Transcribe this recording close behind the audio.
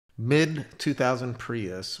Mid-2000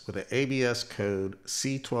 Prius with an ABS code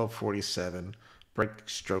C1247 brake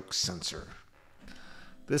stroke sensor.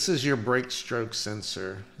 This is your brake stroke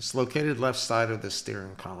sensor. It's located left side of the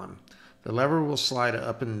steering column. The lever will slide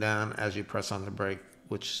up and down as you press on the brake,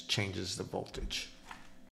 which changes the voltage.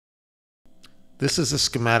 This is a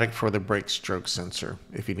schematic for the brake stroke sensor.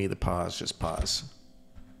 If you need to pause, just pause.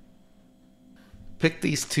 Pick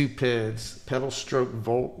these two PIDs, pedal stroke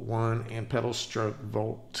volt 1 and pedal stroke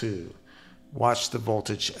volt 2. Watch the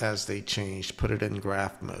voltage as they change. Put it in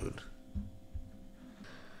graph mode.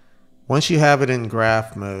 Once you have it in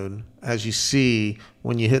graph mode, as you see,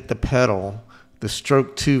 when you hit the pedal, the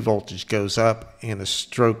stroke 2 voltage goes up and the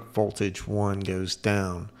stroke voltage 1 goes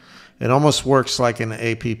down. It almost works like an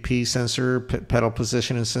APP sensor, pedal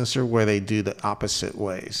positioning sensor, where they do the opposite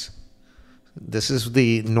ways. This is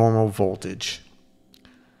the normal voltage.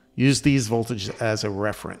 Use these voltages as a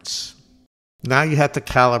reference. Now you have to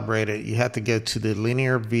calibrate it. You have to go to the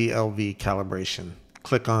linear Vlv calibration.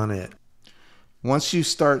 Click on it. Once you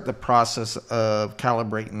start the process of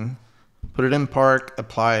calibrating, put it in park,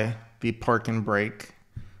 apply the park and brake,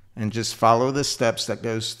 and just follow the steps that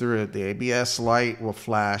goes through it. The ABS light will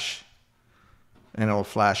flash, and it will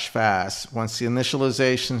flash fast. Once the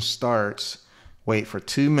initialization starts, wait for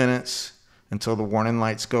 2 minutes until the warning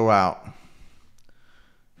lights go out.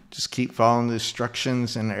 Just keep following the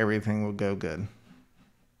instructions and everything will go good.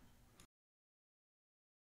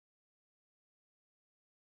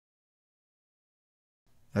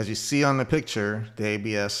 As you see on the picture, the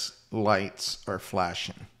ABS lights are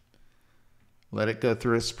flashing. Let it go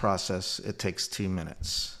through its process. It takes 2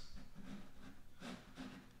 minutes.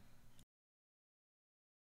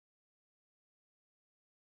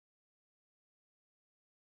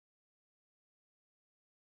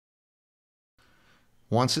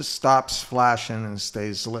 Once it stops flashing and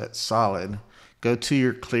stays lit solid, go to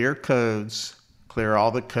your clear codes, clear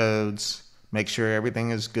all the codes, make sure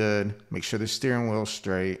everything is good, make sure the steering wheel is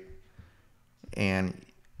straight, and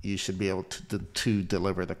you should be able to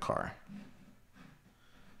deliver the car.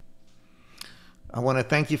 I want to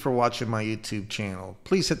thank you for watching my YouTube channel.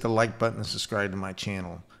 Please hit the like button and subscribe to my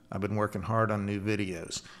channel. I've been working hard on new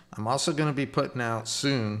videos. I'm also going to be putting out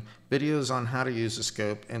soon videos on how to use the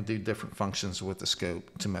scope and do different functions with the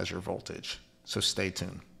scope to measure voltage. So stay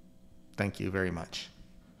tuned. Thank you very much.